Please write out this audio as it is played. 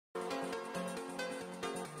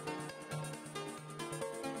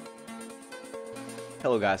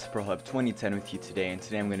Hello guys, ProHub2010 with you today, and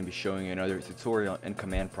today I'm going to be showing you another tutorial in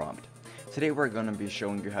command prompt. Today we're going to be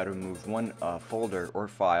showing you how to move one folder or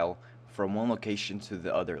file from one location to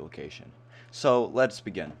the other location. So let's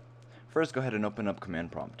begin. First, go ahead and open up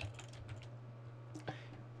command prompt.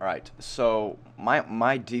 Alright, so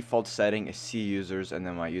my default setting is C users and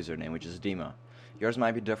then my username, which is Dima. Yours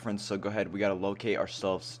might be different, so go ahead, we got to locate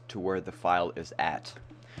ourselves to where the file is at.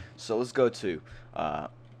 So let's go to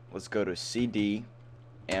CD.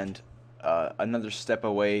 And another step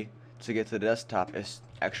away to get to the desktop is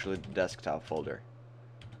actually the desktop folder,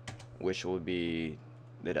 which will be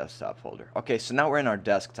the desktop folder. Okay, so now we're in our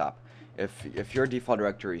desktop. If your default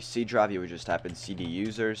directory is C drive, you would just type in CD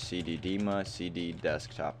users, CD Dima, CD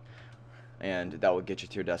desktop, and that will get you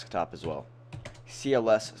to your desktop as well.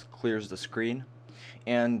 CLS clears the screen,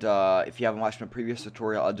 and if you haven't watched my previous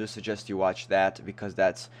tutorial, I do suggest you watch that, because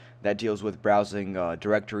that deals with browsing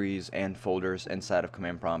directories and folders inside of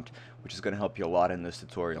command prompt, which is going to help you a lot in this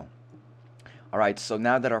tutorial. Alright, so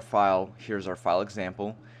now that here's our file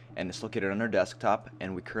example, and it's located on our desktop,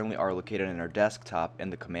 and we currently are located in our desktop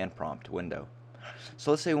in the command prompt window.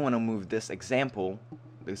 So let's say we want to move this example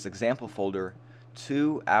folder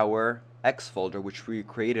to our X folder, which we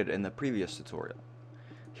created in the previous tutorial.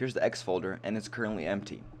 Here's the X folder, and it's currently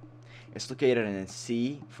empty. It's located in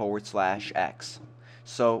C/X.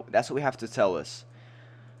 So that's what we have to tell us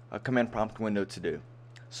a command prompt window to do.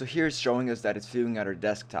 So here it's showing us that it's viewing at our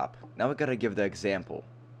desktop. Now we gotta give the example.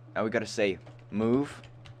 Now we gotta say move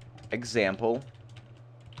example.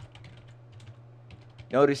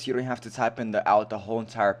 Notice you don't have to type in the whole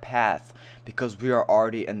entire path, because we are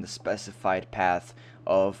already in the specified path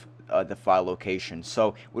of the file location.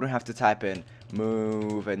 So we don't have to type in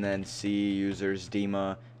move and then C users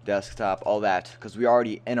Dima desktop, all that, because we're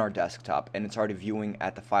already in our desktop and it's already viewing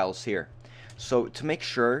at the files here. So to make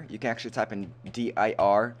sure, you can actually type in dir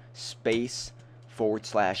 /B,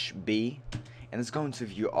 and it's going to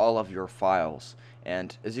view all of your files.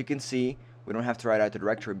 And as you can see, we don't have to write out the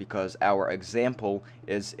directory because our example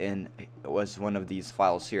was one of these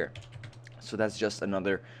files here. So that's just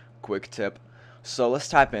another quick tip. So let's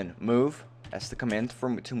type in move, that's the command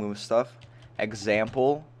to move stuff,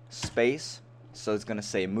 example space. So it's gonna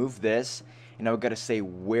say move this, and now we gotta say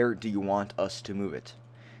where do you want us to move it.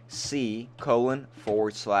 C:/X.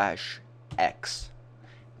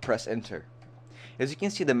 Press enter. As you can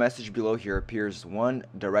see, the message below here appears 1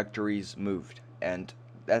 directories moved, and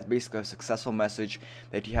that's basically a successful message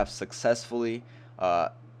that you have successfully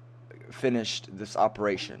finished this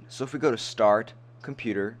operation. So if we go to start,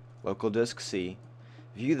 computer, local disk C,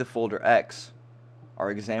 view the folder X, our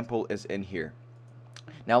example is in here.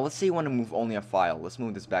 Now let's say you want to move only a file. Let's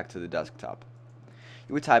move this back to the desktop.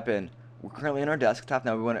 You would type in, we're currently in our desktop,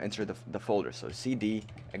 now we want to enter the folder, so CD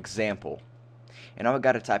example. And now we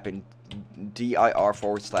got to type in dir/B.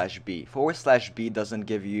 /B doesn't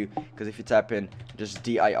give you, because if you type in just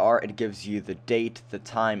dir, it gives you the date, the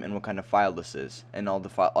time, and what kind of file this is, and all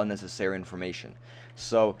the unnecessary information.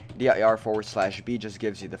 So dir/B just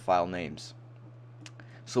gives you the file names.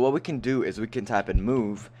 So what we can do is we can type in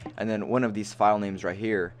move, and then one of these file names right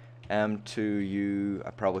here, m2u,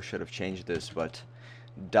 I probably should have changed this, but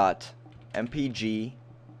 .mpg,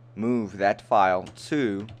 move that file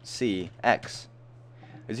to CX.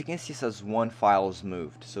 As you can see, it says 1 file is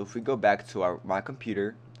moved. So if we go back to my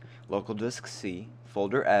computer, local disk C,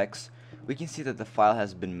 folder X, we can see that the file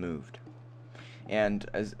has been moved. And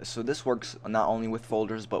so this works not only with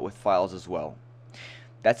folders but with files as well.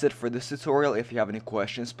 That's it for this tutorial. If you have any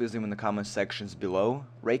questions, please leave them in the comment sections below.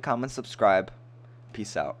 Rate, comment, subscribe.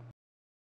 Peace out.